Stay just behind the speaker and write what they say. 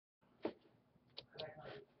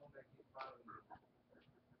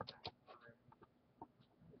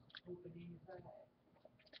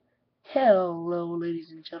Hello,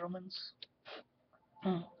 ladies and gentlemen.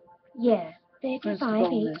 Mm. Yes, Let's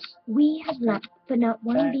 35 this. we have left, but not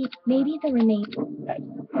one Right. beat. Maybe the remain. Right.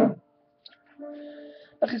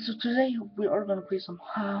 Okay, so today we are gonna play some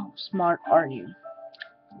How Smart Are You?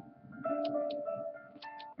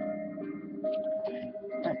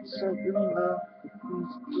 Right, so we're gonna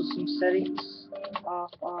do some settings.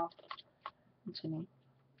 Off, continue.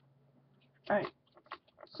 Alright,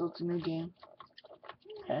 so it's a new game.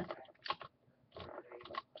 Okay.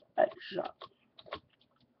 Alright, shot.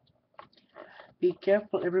 Be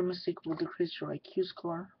careful, every mistake will decrease your IQ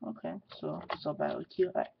score. Okay, so it's all about IQ.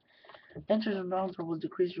 Alright. Enter the number will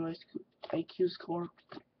decrease your IQ score.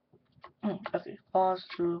 Okay, false,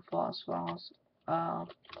 true, false, false.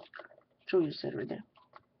 True, you said right there.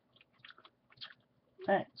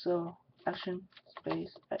 Alright, so action,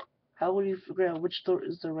 space. Right. How will you figure out which door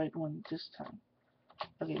is the right one this time?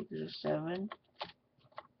 Okay, there's 7,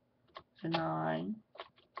 9,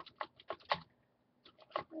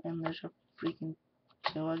 and there's a freaking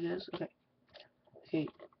 2, I guess. Okay, okay,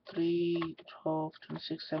 3, 12,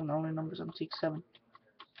 26, 7. Only numbers. I'm take 7.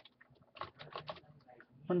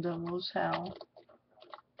 When the moves howl,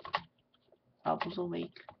 apples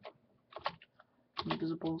awake,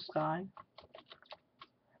 invisible sky,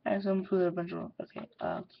 and some food adventure. Okay,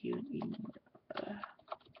 Q, E, uh,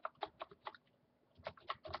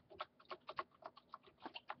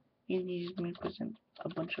 you need me present a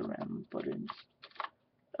bunch of random buttons.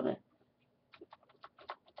 Okay.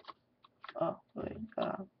 Oh, wait,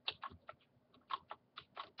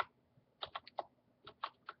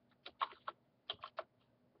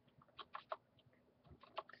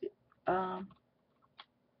 um,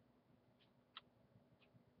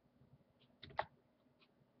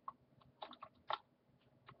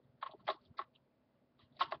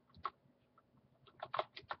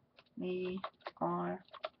 E, R,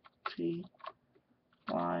 T,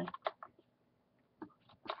 Y,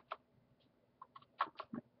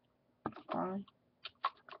 I,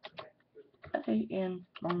 A, N,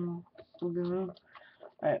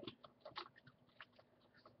 alright.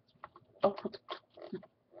 Oh, what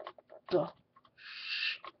the?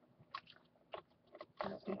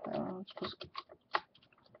 Okay, I'm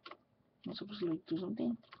supposed to like do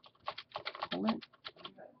something. Hold it.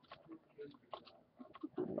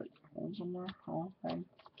 Like, hold somewhere. Oh, okay.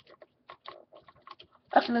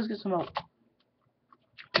 Okay, let's get some help.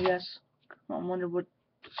 Yes. I wonder what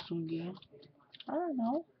some game. I don't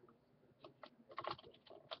know.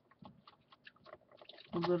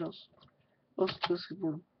 What else? Let's get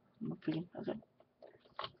bored. I'm freaking. Okay.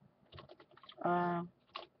 Um.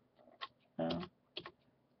 Uh.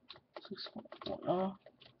 6.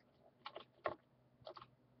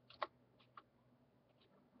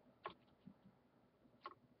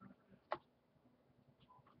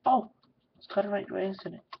 Oh, it's got it right,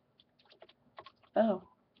 isn't it? Oh,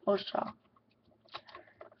 horse child.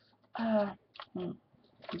 Uh. Hmm.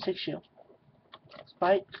 6 shield.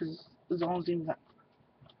 Spite, because it's the only thing that.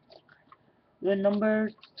 We're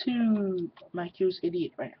number 2. My Q's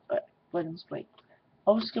idiot right now. Buttons play.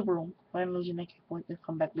 Always skip a room. When losing make a point and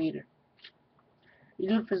come back later. You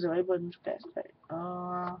do it for the right buttons fast. Right.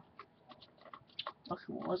 Okay,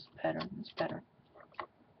 what's the pattern? This pattern.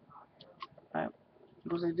 Alright. It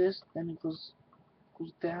goes like this, then it goes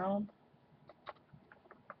down.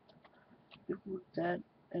 Before that,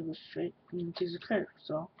 it goes straight and it takes a curve.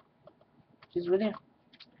 So it's right there.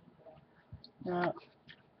 Now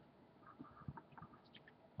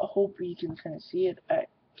I hope you can kind of see it. Alright.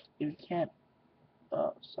 If you can't,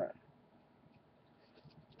 sorry.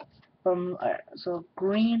 So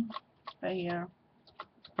green right here,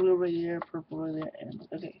 blue right here, purple right there, and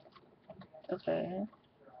okay. Okay.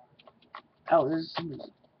 Oh, this is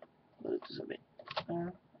music. But it's a bit.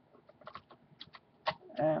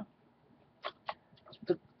 Uh,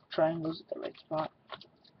 the triangle's at the right spot.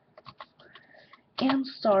 And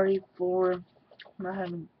sorry for not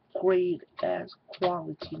having great as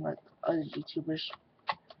quality like other YouTubers,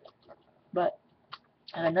 but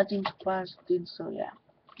I had nothing to plan something, so yeah,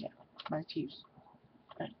 my tips.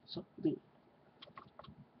 Right, so do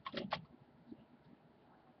okay,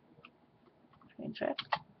 train track.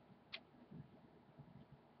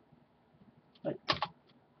 Right.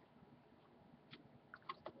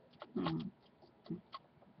 Hmm.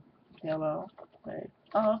 Yellow, red.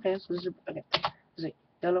 Oh, okay. So this is okay. This is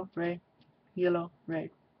yellow, red, yellow, red.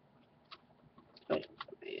 Wait,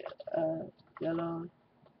 uh, yellow.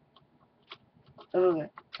 Oh, okay.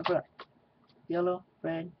 I forgot. Yellow,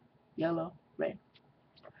 red, yellow, red,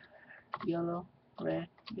 yellow, red,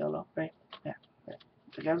 yellow, red. Yeah. Okay.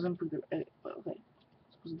 So I was gonna put the okay.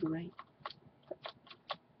 supposed to do right?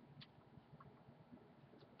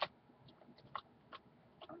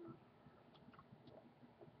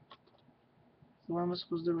 So what am I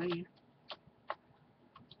supposed to do right here?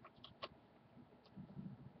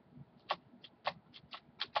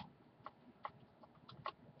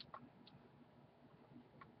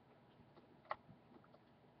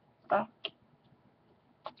 Oh,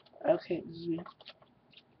 okay, this is weird.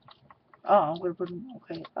 Oh, I'm gonna put him.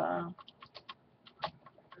 Okay,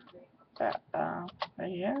 right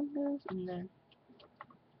here, and then.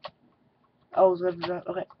 Oh, so that's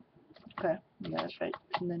okay. Okay, yeah, that's right.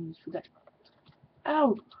 And then you do that.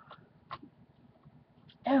 Ow!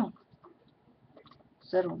 Ow!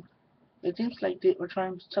 Settle. It seems like they were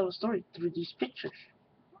trying to tell a story through these pictures.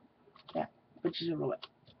 Yeah, which is a rule.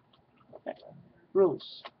 Okay.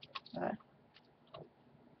 Rules. Alright.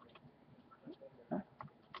 Uh,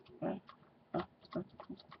 uh, uh,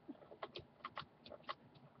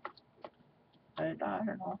 I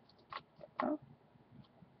don't know. Huh?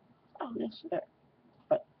 Oh, yes, there.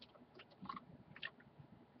 But,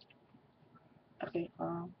 okay,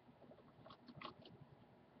 that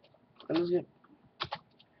was good.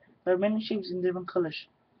 There are many shapes in different colors.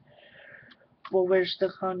 Well, where's the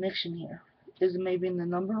connection here? Is it maybe in the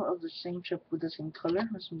number of the same shape with the same color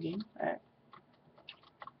or some game? Alright.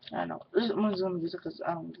 I don't know. This one's gonna be because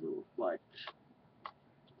I don't do much.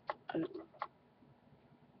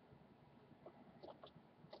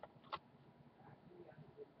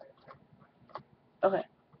 Okay.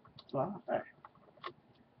 Well, alright.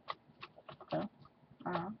 Okay.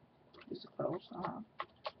 This is close.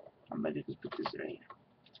 I'm ready to put this right here.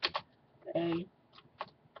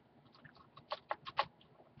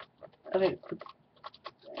 Okay, put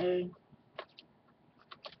A,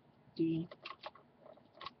 D,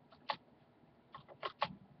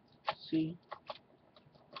 C,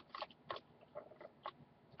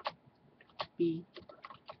 B,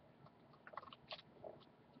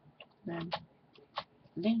 then I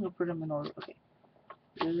think we'll put them in order. Okay,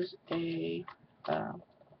 there's A,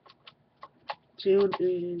 2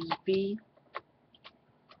 is B,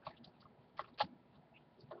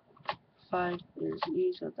 5 is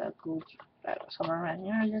E, so that goes somewhere around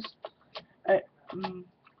here, I guess. Alright,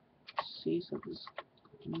 C, so this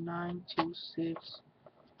 9, 2, 6,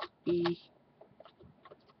 E,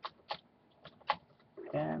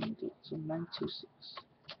 and so 9, 2, 6.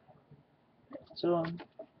 So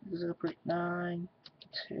this is a put 9,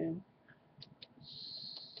 2,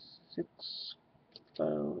 6,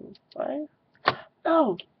 5.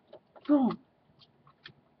 Oh, boom.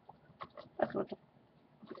 That's what.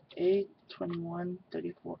 8, 21,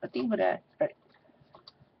 34. I think with that, right.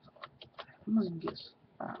 I'm gonna guess.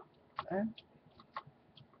 Uh, I,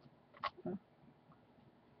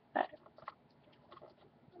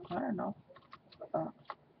 I don't know. Uh,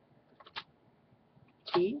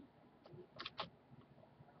 T,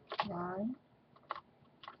 Y,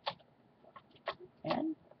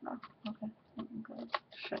 N? No, okay.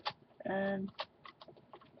 Sure. And,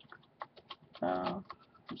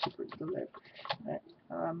 super delivery. Right.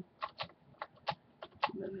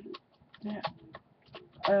 Yeah.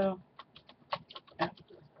 Yeah.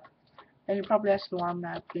 And you're probably asking why I'm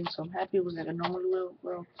not being so happy. It was like a normal will,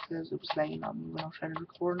 well, because it was lagging on me when I was trying to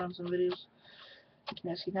record on some videos. You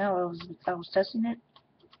can see now I was testing it.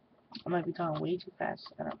 I might be talking way too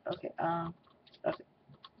fast. Okay, okay.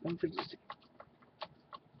 Let me put this.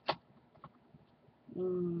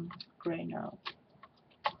 Gray now.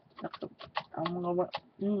 Okay. I'm gonna work.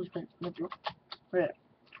 Red.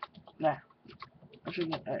 Nah. I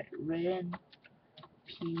should get red,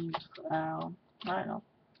 pink, I don't know.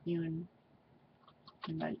 Unite,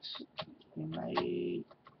 unite.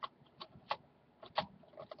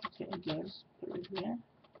 Okay, I guess. Put it here.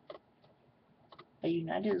 A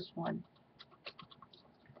united is one.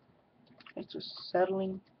 It's a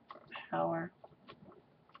settling power.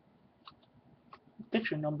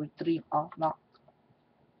 Picture number 3 unlocked.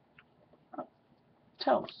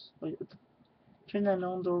 Tell us. Wait, turn the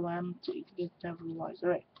known door lamp to get never wise.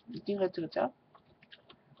 Alright, you think I took it out?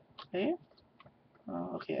 Here?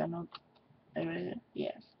 Oh, okay, I know. Right,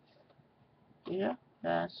 yes. Yeah,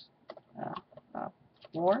 that's,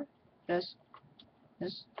 4. Yes,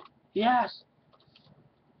 yes, yes!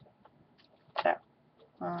 Yeah.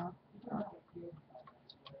 Uh,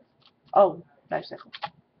 oh, 5 seconds.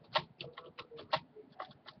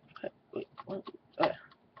 Okay, wait, what?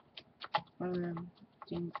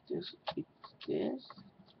 Think this, it's this.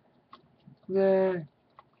 Yeah.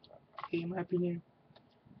 Okay, my opinion.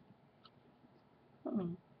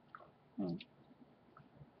 Hmm. Hmm.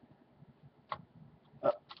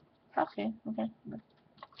 Uh, okay, okay.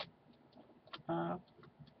 Uh,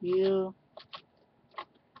 U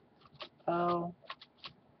O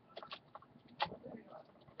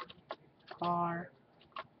R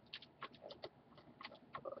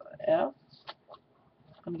F.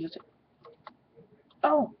 Let me use it.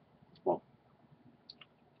 Oh, well,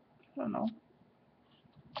 I don't know.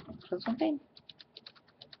 So something.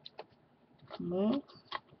 Move.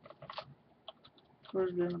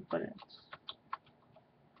 Where's the buttons?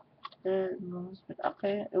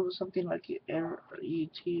 Okay, it was something like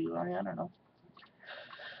E-T, I don't know.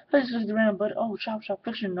 Let's look at the random button. Oh, shop.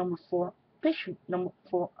 Picture number 4. Picture number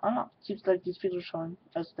 4. Seems like these pictures showing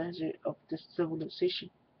us the history of this civilization.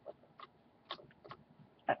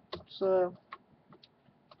 Alright, so,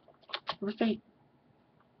 number 8.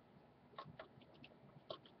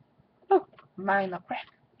 Oh, mine are crack.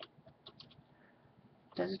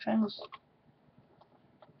 There's the triangles.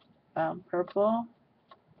 Purple.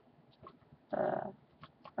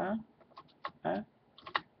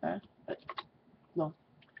 No.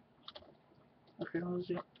 Okay, let's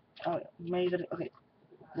see. Oh, made it. Okay,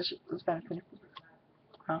 let's find 24.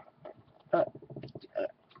 Huh? Uh,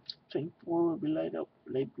 24 will be labeled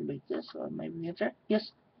like this, or maybe enter.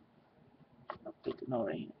 Yes. Okay, no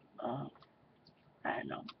right here. I don't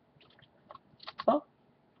know. Oh.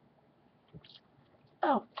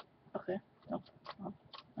 Oh. Okay. No. No.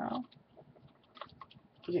 No.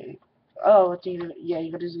 Okay. Oh, I think yeah,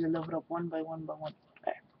 you gotta just level up one by one by one.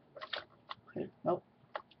 Okay. Okay. Nope.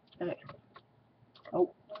 Okay.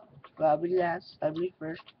 Oh. I'll be last. I'll be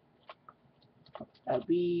first. I'll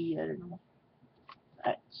be, I don't know.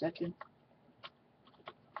 Alright, second.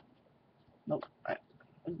 Nope. Alright.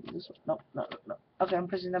 This one. Nope. No. Okay, I'm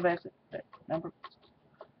pressing number exit. Right. Number.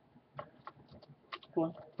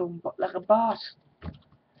 Boom. Boom. Like a boss.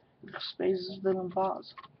 Space is little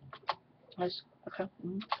boss. Nice. Okay.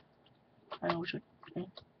 I know which one. Okay.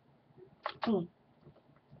 Boom.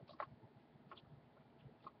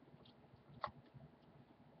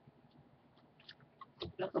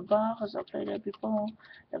 Like a boss. I played that before.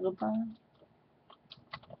 Like a boss.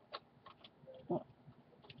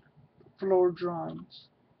 Floor drawings.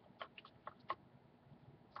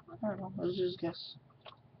 I don't know. Let's just guess.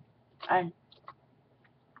 And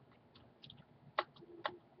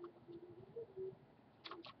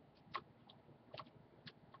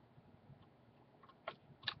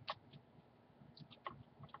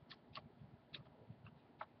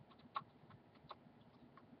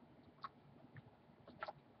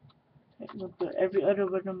look at every other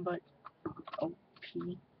button but OP.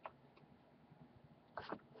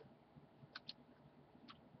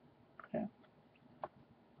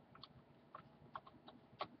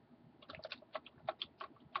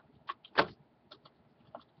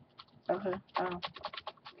 Okay. Okay.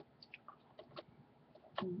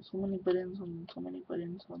 So many buttons on so many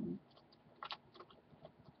buttons on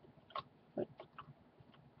like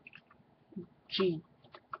G.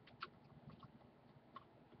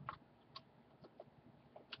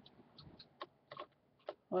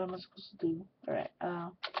 What am I supposed to do? Alright,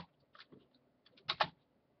 outside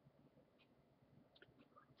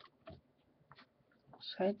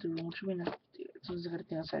the room. What do you mean? It's just gotta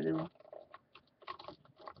think outside the room.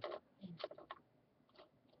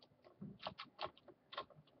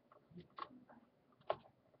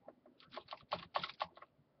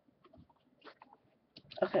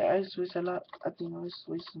 Okay, I just waste a lot. I think I just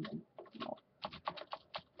waste something. No.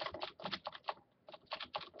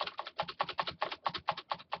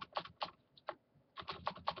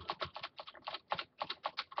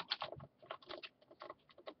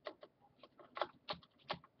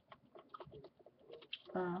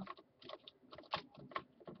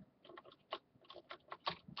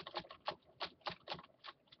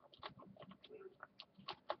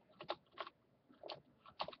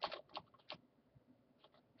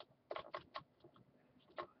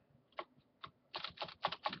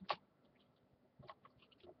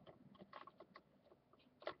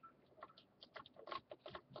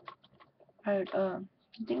 Alright, I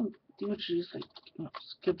think we should just like,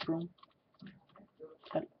 skip room.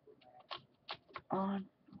 On.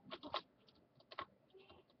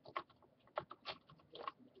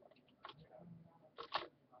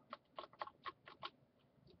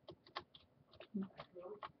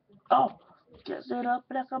 Oh, get it up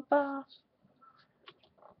like a boss.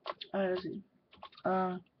 Alright, let's see.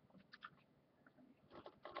 Oh.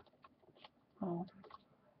 No.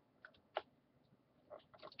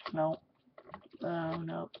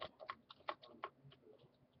 No.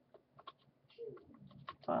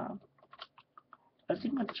 I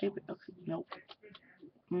think I'd shape it. Okay, nope.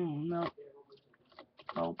 No.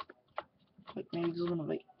 Nope. Wait, maybe this is gonna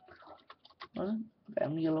wait. Was it? Okay,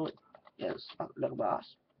 I'm gonna yellow it. Yes, like a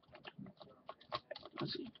boss.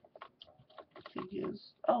 Let's see.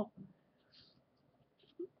 Figures. Oh.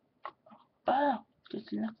 Ah.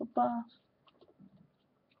 Just like a boss.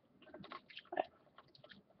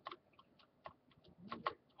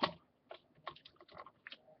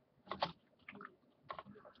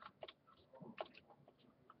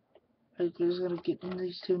 We're just gonna get in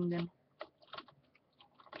these two and then.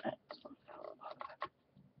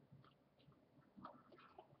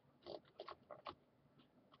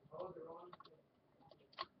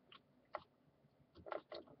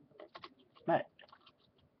 Right.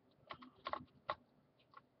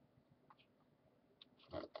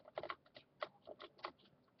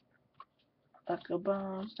 Like a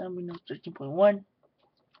boss. Now we know 13.1.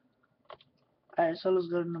 Alright, so let's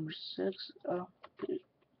go to number 6.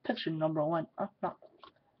 Picture number 1. Oh, no.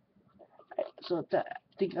 Alright, so that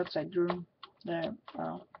thing outside the room. There.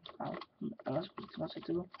 Unless we can outside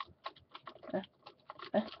the room.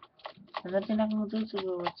 And nothing I'm gonna do to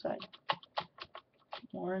go outside.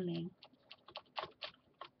 Warning.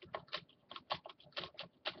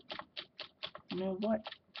 You know what?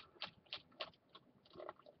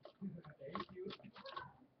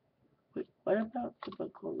 Wait, what about if I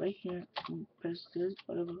go right here and press this?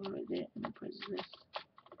 What if I go right there and press this?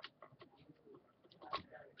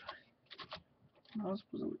 I'm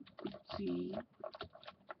supposed to see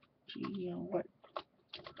G and what?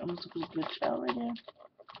 I'm supposed to glitch out right there.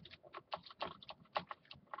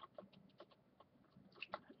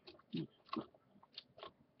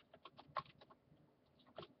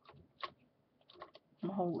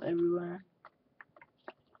 Hole everywhere.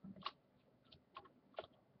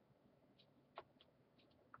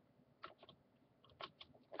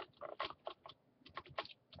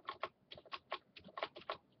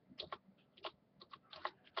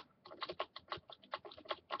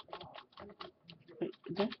 Wait,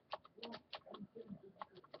 there?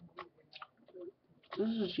 This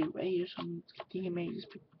is a G right here, so I'm thinking maybe just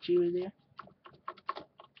pick G right there.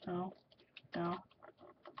 No. No.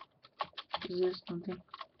 Is this something?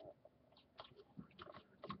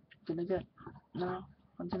 Something like that? No.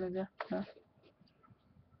 Something like that? No.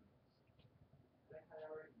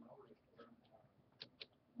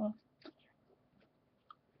 Oh.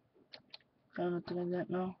 No, nothing like that,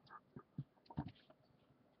 no.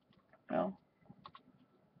 No.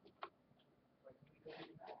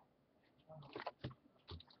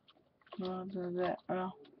 No, nothing like that,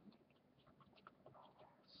 no.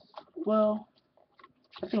 Well,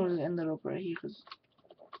 I think we're gonna end it up right here, cause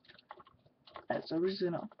alright, so we're just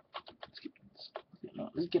gonna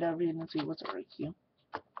let's get out of here and see what's our IQ.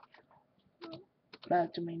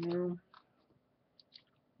 Back to main room.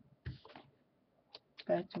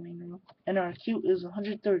 Back to main room. And our IQ is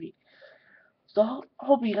 130. So I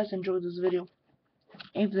hope you guys enjoyed this video.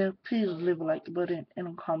 If there, please leave a like button and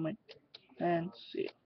a comment. And see ya.